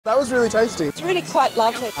That was really tasty. It's really quite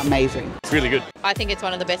lovely. Amazing. It's really good. I think it's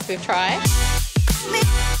one of the best we've tried.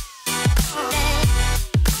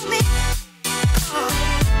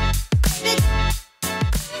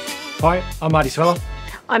 Hi, I'm Marty Sveller.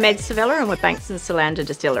 I'm Ed Sveller and we're Banks Solander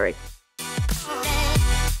Distillery.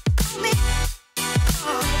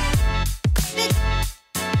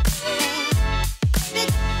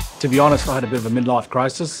 To be honest, I had a bit of a midlife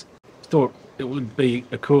crisis. Thought it would be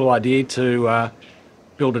a cool idea to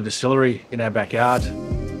build a distillery in our backyard.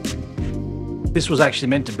 This was actually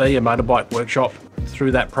meant to be a motorbike workshop.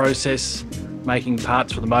 Through that process, making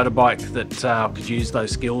parts for the motorbike that I could use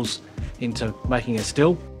those skills into making a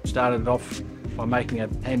still. Started off by making a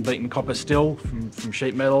hand-beaten copper still from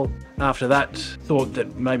sheet metal. After that, thought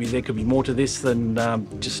that maybe there could be more to this than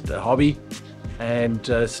just a hobby,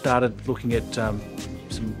 and started looking at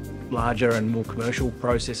some larger and more commercial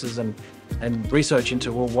processes and research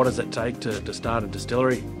into, well, what does it take to start a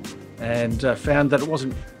distillery, and found that it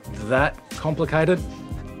wasn't that complicated,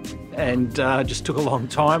 and just took a long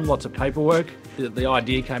time, lots of paperwork. The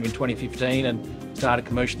idea came in 2015 and started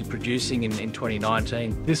commercially producing in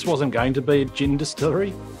 2019. This wasn't going to be a gin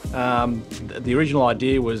distillery. The original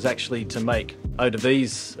idea was actually to make eau de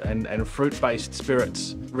vies and fruit-based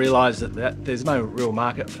spirits. Realised that there's no real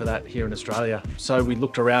market for that here in Australia. So we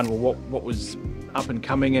looked around, well, what was up and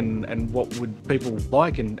coming and what would people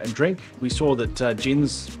like and drink. We saw that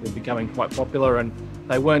gins were becoming quite popular and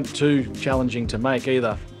they weren't too challenging to make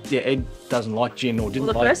either. Yeah, Ed doesn't like gin or didn't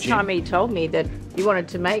like gin. The first time he told me that he wanted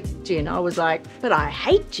to make gin, I was like, but I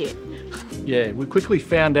hate gin. Yeah, we quickly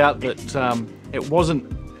found out that it wasn't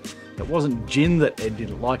gin that Ed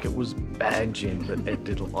didn't like, it was bad gin that Ed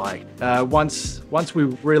didn't like. Once we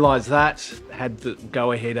realised that, had the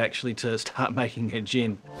go-ahead actually to start making a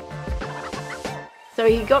gin. So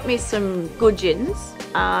he got me some good gins,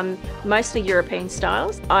 mostly European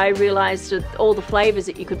styles. I realised that all the flavours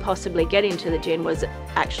that you could possibly get into the gin was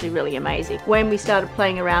actually really amazing. When we started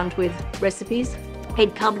playing around with recipes,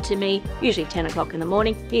 he'd come to me, usually 10 o'clock in the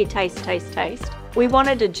morning, he'd taste. We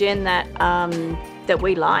wanted a gin that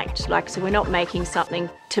we liked. So we're not making something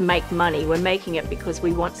to make money, we're making it because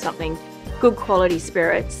we want something good quality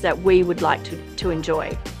spirits that we would like to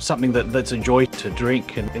enjoy. Something that's a joy to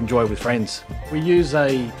drink and enjoy with friends. We use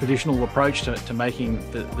a traditional approach to making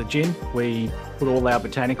the gin. We put all our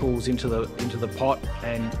botanicals into the pot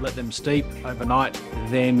and let them steep overnight,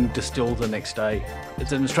 then distill the next day.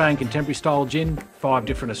 It's an Australian contemporary style gin, 5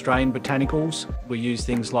 different Australian botanicals. We use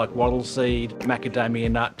things like wattle seed, macadamia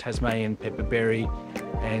nut, Tasmanian pepperberry,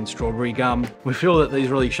 and strawberry gum. We feel that these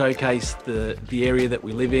really showcase the area that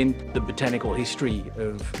we live in, the botanical history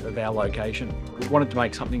of our location. We wanted to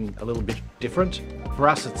make something a little bit different. For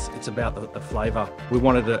us, it's about the flavour. We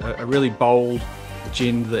wanted a really bold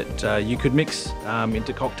gin that you could mix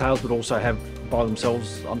into cocktails, but also have by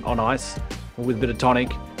themselves on ice or with a bit of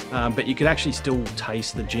tonic. But you could actually still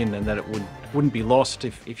taste the gin, and that it wouldn't be lost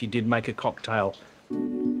if you did make a cocktail.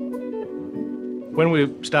 When we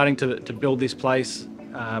were starting to build this place,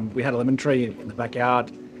 we had a lemon tree in the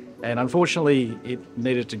backyard, and unfortunately it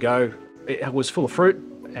needed to go. It was full of fruit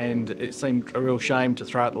and it seemed a real shame to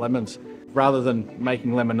throw out the lemons. Rather than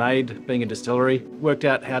making lemonade, being a distillery, worked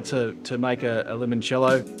out how to make a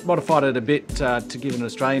limoncello, modified it a bit to give an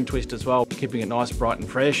Australian twist as well, keeping it nice, bright and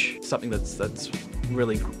fresh, something that's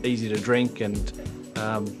really easy to drink and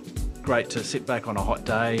great to sit back on a hot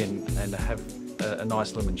day and have a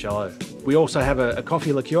nice limoncello. We also have a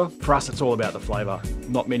coffee liqueur. For us, it's all about the flavour.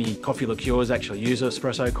 Not many coffee liqueurs actually use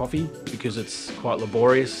espresso coffee because it's quite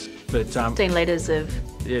laborious. But 15 litres of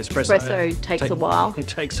espresso takes a while. It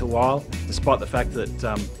takes a while, despite the fact that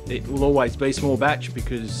it will always be small batch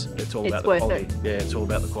because it's all about the quality. Yeah, it's all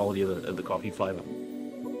about the quality of the coffee flavour.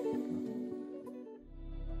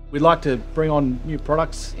 We'd like to bring on new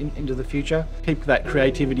products into the future, keep that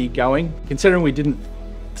creativity going. Considering we didn't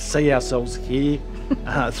see ourselves here 3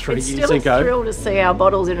 years ago. It's still a thrill to see our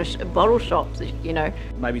bottles in bottle shops, you know.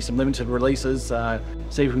 Maybe some limited releases,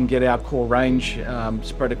 see if we can get our core range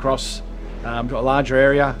spread across to a larger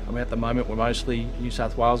area. I mean, at the moment we're mostly New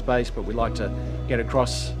South Wales based, but we'd like to get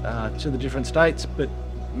across to the different states, but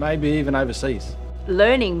maybe even overseas.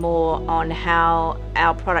 Learning more on how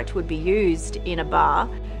our product would be used in a bar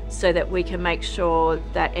so that we can make sure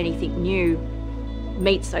that anything new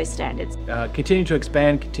meets those standards. Continue to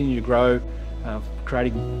expand, continue to grow,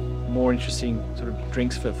 creating more interesting sort of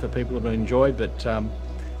drinks for people to enjoy, but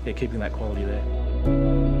yeah, keeping that quality there.